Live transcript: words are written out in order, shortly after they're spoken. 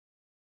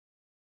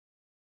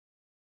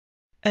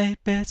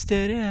8-bit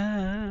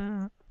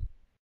studio.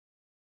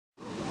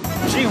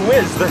 Gee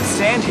whiz, the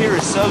sand here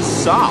is so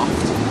soft.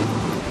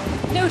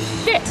 No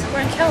shit,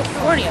 we're in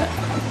California.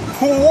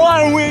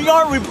 Why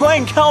aren't we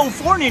playing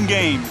Californian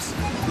games?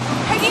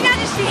 하긴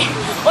아저씨,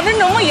 오늘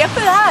너무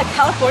예쁘다,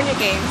 California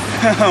games.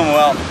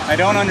 Well, I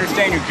don't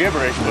understand your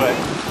gibberish, but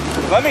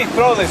let me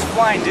throw this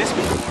flying disc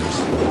of yours.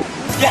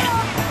 Yeah!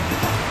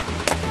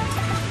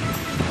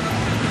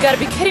 You gotta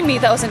be kidding me,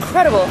 that was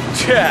incredible.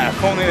 Yeah,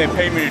 if only they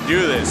paid me to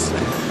do this.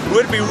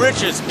 We'd be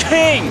rich as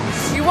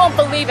kings! You won't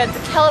believe it, the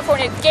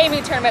California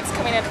gaming tournament's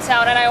coming into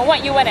town and I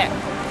want you in it.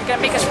 You're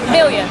gonna make us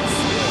millions.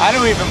 I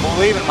don't even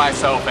believe in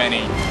myself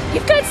any.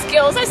 You've got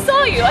skills, I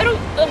saw you. I don't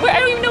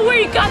even know where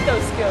you got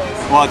those skills.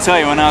 Well, I'll tell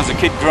you, when I was a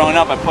kid growing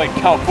up, I played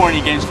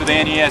California games for the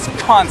NES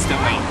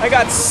constantly. I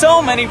got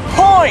so many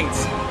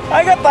points!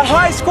 I got the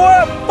high score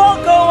at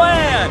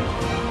Bunkoland!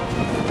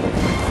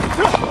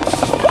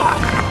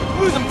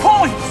 Losing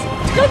points!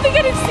 Good thing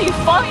I didn't see you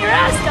fall your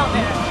ass down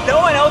there.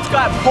 No one else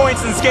got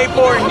points in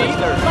skateboarding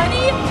either.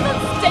 Funny, that's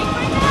steak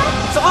right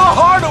now? It's a little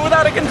harder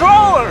without a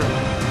controller.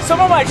 Some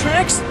of my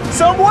tricks,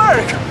 some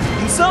work,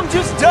 and some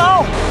just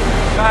don't.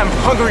 I'm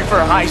hungry for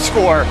a high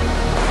score.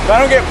 If I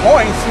don't get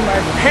points, my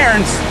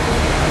parents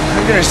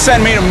are gonna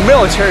send me to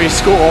military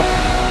school.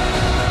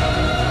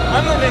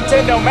 I'm the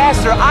Nintendo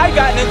Master. I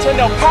got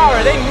Nintendo Power.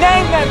 They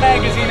named that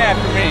magazine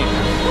after me.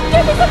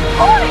 Give me some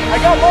points! I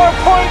got more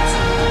points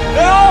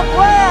than all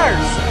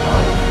players.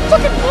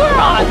 Fucking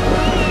moron!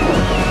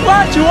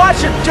 Why don't you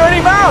watch your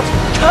dirty mouth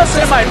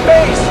cussing in my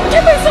face?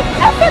 Give me some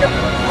effing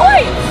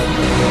points!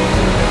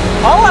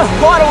 All I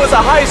wanted was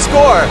a high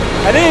score.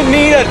 I didn't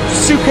need a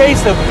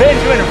suitcase of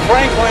Benjamin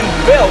Franklin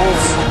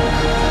bills.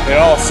 It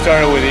all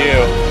started with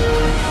you.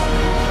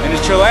 And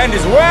it shall end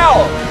as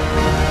well.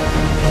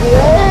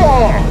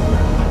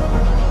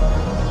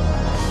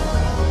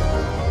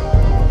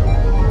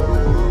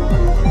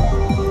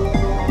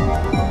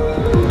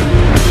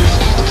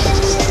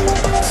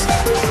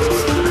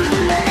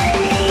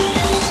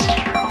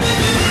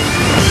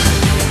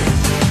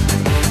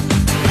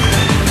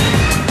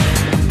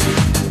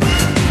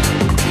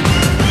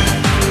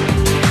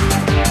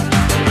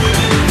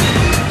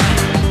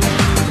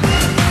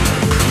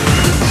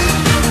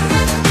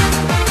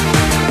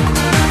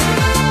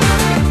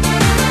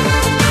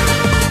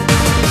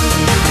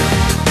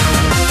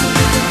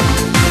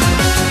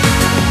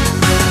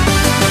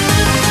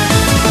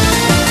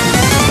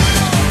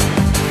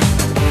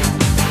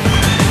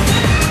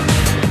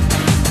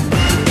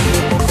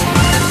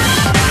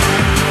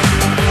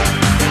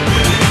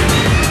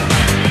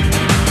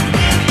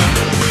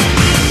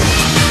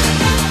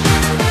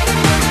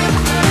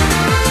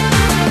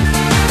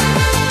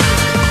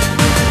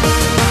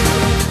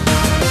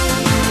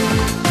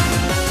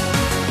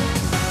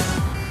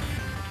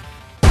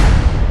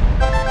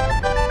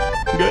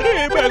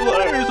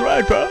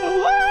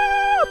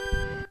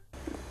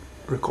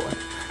 Record.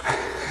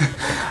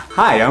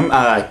 Hi,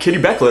 I'm Kitty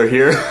Beckler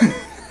here.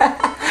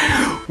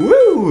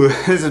 Woo!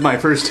 This is my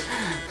first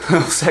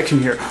little section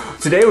here.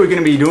 Today we're going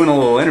to be doing a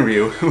little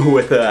interview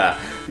with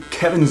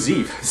Kevin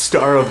Zeef,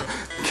 star of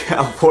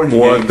California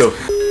What games. the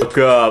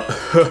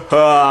f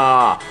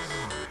up?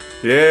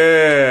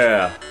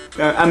 Yeah.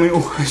 I mean,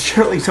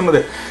 surely some of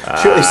the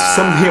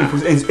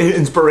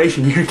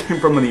inspiration here came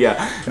from the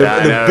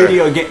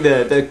video game,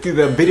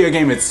 the video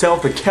game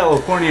itself, the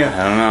California.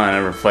 I don't know, I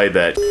never played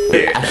that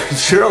shit.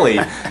 Surely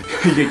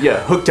you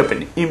hooked up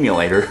an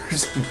emulator.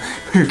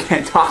 You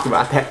can't talk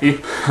about that. I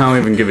don't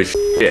even give a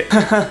shit.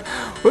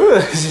 Ooh,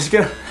 this is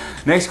good.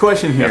 Next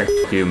question here.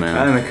 Yeah, f you, man.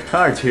 On the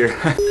cards here.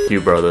 You,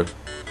 brother.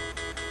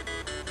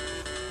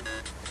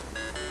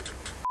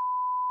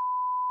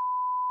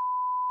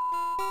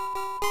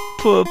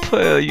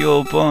 Prepare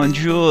your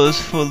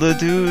bonjours for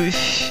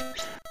LeDouche.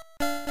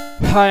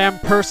 Hi, I'm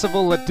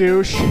Percival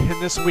LeDouche,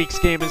 and this week's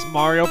game is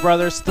Mario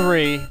Bros.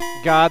 3.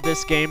 God,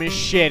 this game is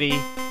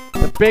shitty.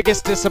 The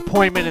biggest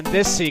disappointment in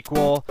this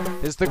sequel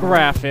is the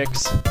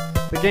graphics.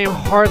 The game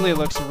hardly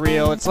looks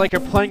real, it's like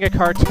you're playing a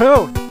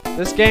cartoon!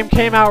 This game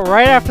came out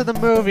right after the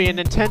movie, and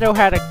Nintendo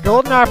had a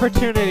golden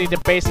opportunity to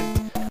base its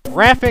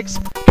graphics,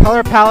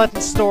 color palette,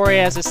 and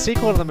story as a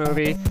sequel to the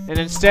movie, and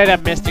instead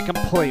have missed it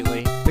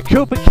completely. The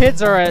Koopa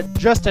Kids are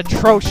just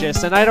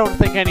atrocious, and I don't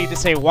think I need to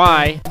say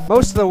why.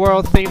 Most of the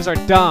world themes are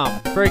dumb.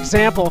 For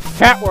example,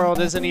 Fat World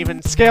isn't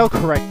even scaled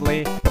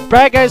correctly. The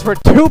bad guys were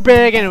too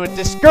big, and it would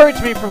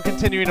discourage me from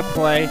continuing to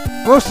play.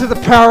 Most of the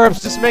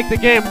power-ups just make the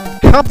game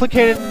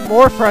complicated and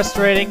more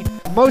frustrating.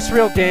 Most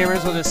real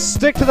gamers will just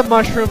stick to the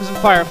mushrooms and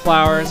fire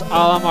flowers, a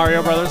la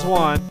Mario Bros.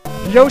 1.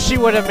 Yoshi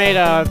would have made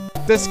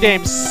this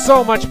game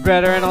so much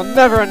better, and I'll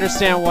never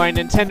understand why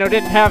Nintendo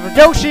didn't have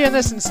Yoshi in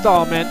this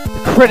installment.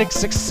 The critics'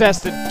 success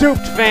that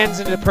duped fans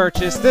into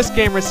purchase, this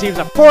game receives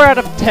a 4 out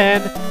of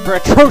 10 for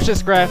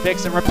atrocious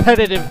graphics and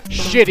repetitive,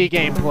 shitty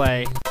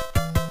gameplay.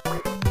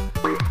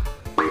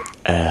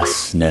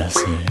 Ass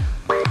Nessie.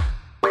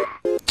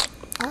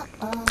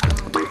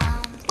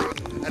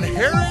 And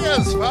here he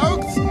is,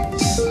 folks.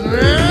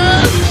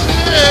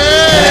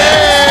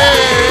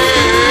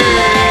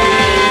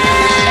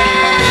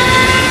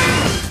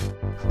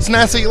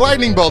 Snazzy,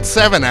 Lightning Bolt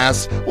 7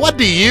 asks, what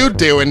do you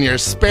do in your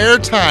spare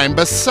time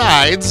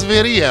besides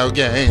video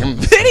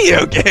games?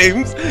 Video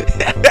games?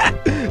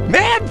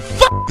 Man,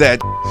 fuck that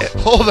shit.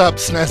 Hold up,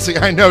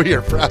 Snazzy, I know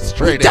you're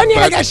frustrated. Done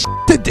yet? I got shit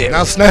to do.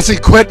 Now,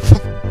 Snazzy, quit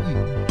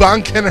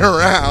bunking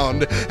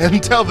around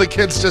and tell the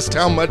kids just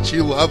how much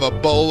you love a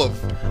bowl of...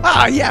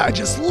 Ah, yeah, I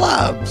just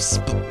love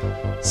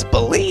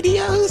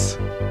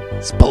Spaladios?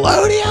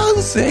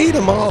 Spalodios? I eat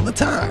them all the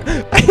time.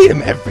 I eat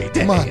them every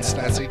day. Come on,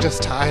 Snazzy,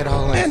 just tie it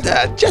all in.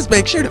 And just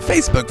make sure to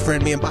Facebook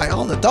friend me and buy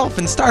all the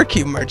Dolphin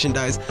Starcube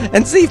merchandise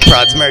and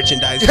Z-Prods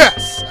merchandise.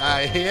 Yes,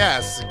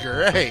 yes,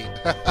 great.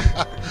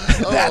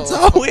 That's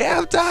all we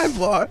have time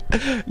for.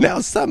 Now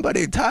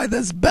somebody tie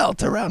this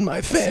belt around my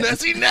fin.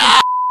 Snazzy,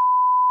 no!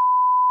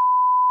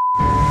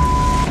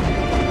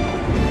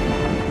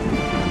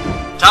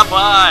 Top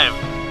 5.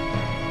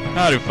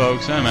 Howdy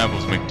folks, I'm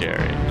Apples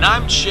McDairy. And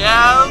I'm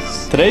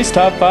Chaz. Today's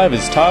top 5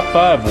 is top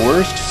 5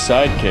 worst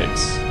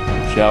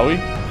sidekicks. Shall we?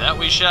 That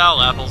we shall,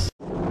 Apples.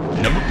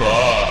 Number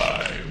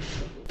 5.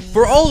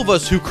 For all of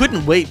us who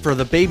couldn't wait for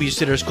the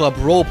Babysitter's Club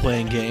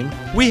role-playing game,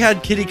 we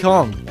had Kitty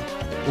Kong.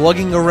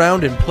 Lugging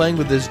around and playing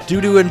with this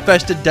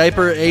doo-doo-infested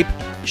diaper ape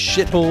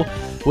shithole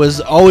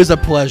was always a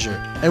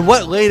pleasure. And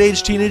what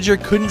late-age teenager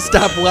couldn't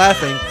stop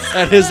laughing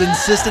at his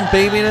insistent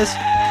babiness?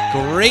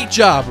 Great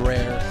job,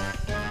 Rare.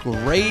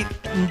 Great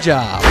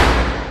job.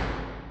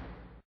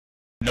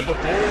 Number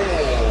 4.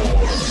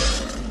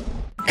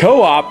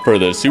 Co-op for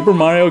the Super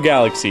Mario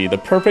Galaxy, the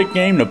perfect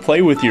game to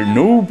play with your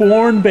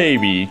newborn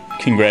baby.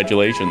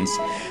 Congratulations.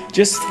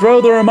 Just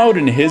throw the remote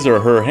in his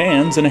or her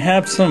hands and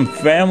have some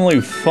family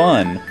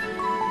fun.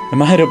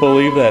 Am I to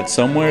believe that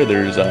somewhere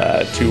there's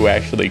 2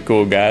 actually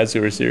cool guys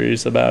who are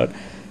serious about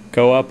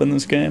co-op in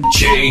this game? Number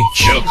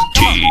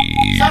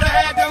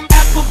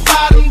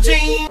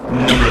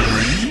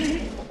 3.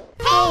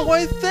 Oh,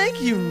 why thank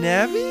you,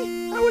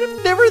 Navi. I would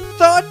have never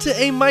thought to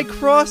aim my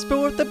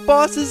crossbow at the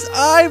boss's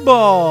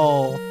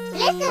eyeball.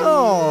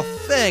 Oh,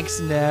 thanks,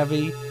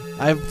 Navi.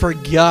 I've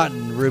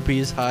forgotten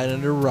rupees hide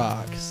under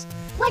rocks.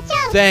 Watch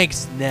out!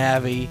 Thanks,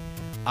 Navi.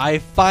 I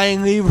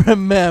finally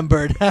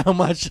remembered how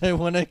much I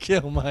want to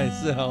kill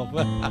myself.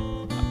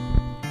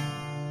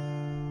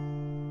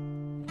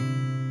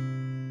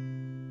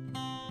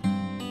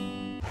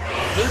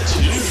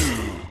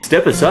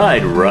 Step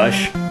aside,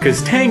 Rush,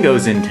 'cause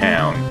Tango's in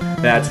town.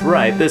 That's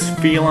right, this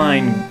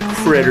feline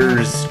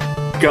critter's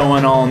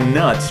going all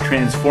nuts,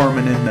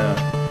 transforming into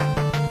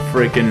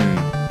frickin'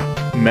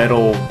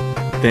 metal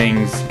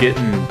things,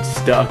 getting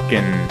stuck,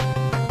 and...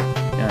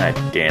 God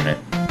damn it.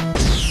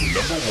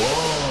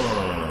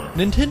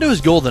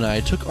 Nintendo's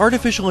GoldenEye took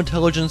artificial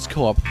intelligence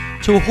co-op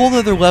to a whole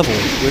other level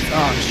with...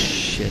 Oh,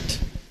 shit.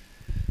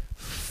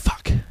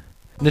 Fuck.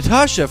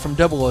 Natasha from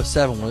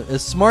 007 was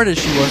as smart as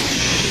she was...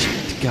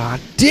 Shit, god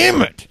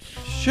damn it!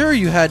 Sure,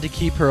 you had to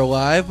keep her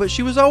alive, but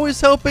she was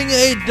always helping.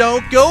 Hey,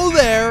 don't go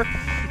there!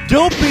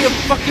 Don't be a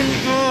fucking...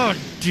 Oh,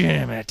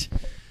 damn it.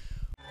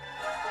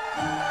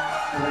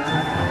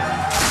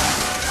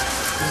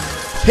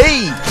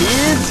 Hey,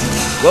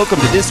 kids! Welcome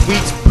to this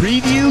week's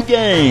preview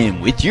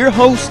game with your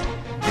host,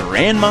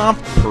 Grand Moff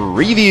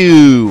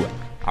Preview.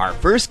 Our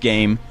first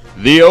game,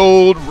 The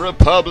Old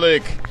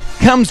Republic,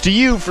 comes to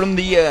you from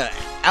the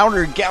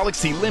outer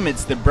galaxy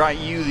limits that brought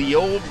you the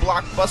old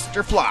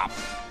blockbuster flop,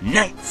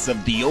 Knights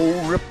of the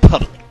Old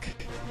Republic.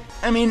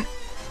 I mean,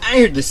 I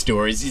heard the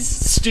stories. It's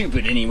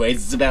stupid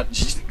anyways. It's about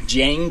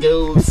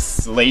Django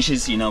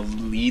Salacious,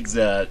 leads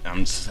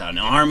an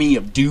army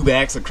of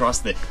dewbacks across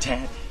the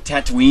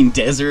Tatooine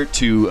desert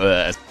to,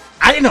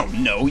 I don't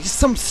know, just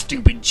some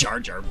stupid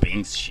Jar Jar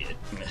Binks shit.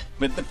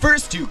 But the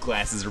first 2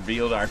 classes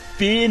revealed are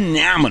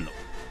phenomenal.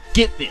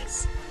 Get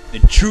this, the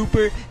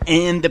Trooper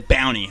and the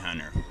Bounty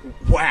Hunter.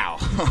 Wow,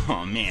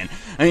 oh man,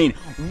 I mean,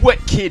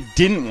 what kid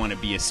didn't want to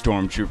be a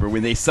Stormtrooper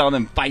when they saw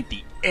them fight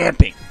the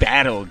epic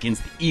battle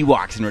against the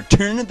Ewoks in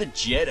Return of the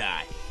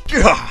Jedi?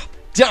 Gah,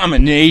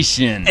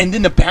 domination! And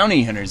then the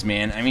Bounty Hunters,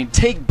 man, I mean,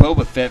 take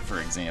Boba Fett for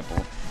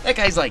example. That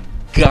guy's like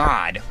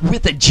God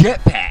with a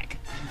jetpack.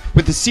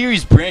 With the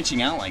series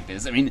branching out like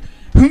this, I mean,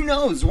 who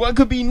knows what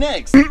could be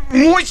next?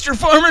 Moisture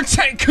Farmer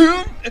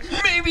Tycoon?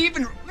 Maybe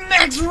even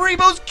Max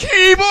Rebo's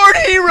Keyboard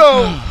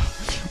Hero!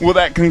 Well,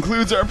 that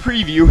concludes our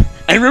preview.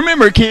 And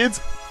remember,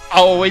 kids,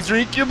 always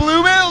drink your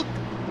blue milk!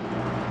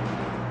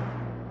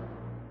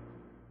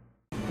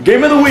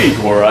 Game of the week,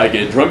 where I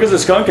get drunk as a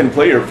skunk and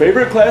play your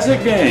favorite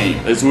classic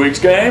game. This week's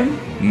game,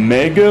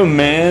 Mega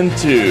Man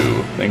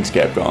 2. Thanks,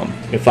 Capcom.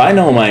 If I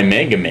know my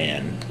Mega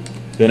Man,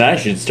 then I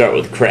should start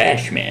with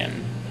Crash Man,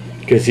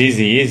 because he's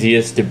the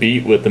easiest to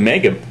beat with the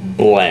Mega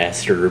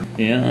Blaster.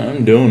 Yeah,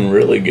 I'm doing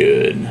really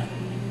good.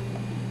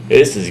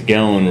 This is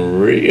going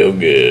real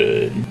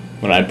good.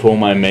 When I pull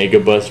my Mega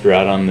Buster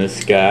out on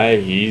this guy,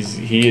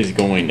 he is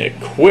going to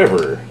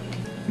quiver.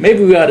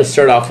 Maybe we ought to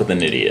start off with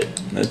an idiot.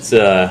 Let's,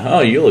 oh,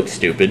 you look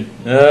stupid.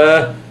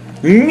 No!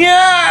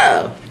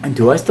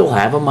 Do I still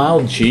have a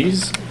mild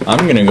cheese?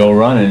 I'm gonna go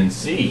running and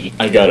see.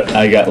 I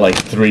got like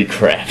 3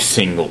 Kraft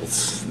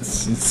singles.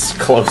 It's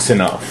close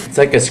enough. It's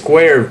like a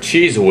square of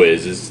Cheese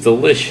Whiz. It's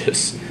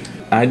delicious.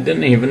 I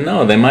didn't even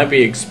know. They might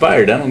be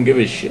expired. I don't give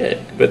a shit.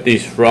 But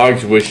these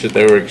frogs wish that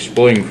they were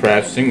exploding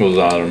craft singles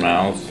out of their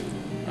mouths.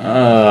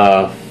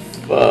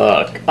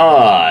 Fuck.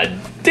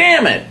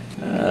 Damn it!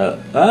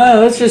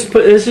 Let's just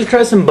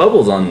try some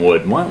bubbles on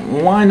wood.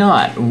 Why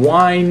not?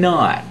 Why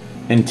not?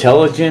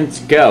 Intelligence,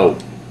 go.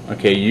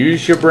 Okay,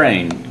 use your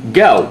brain.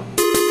 Go!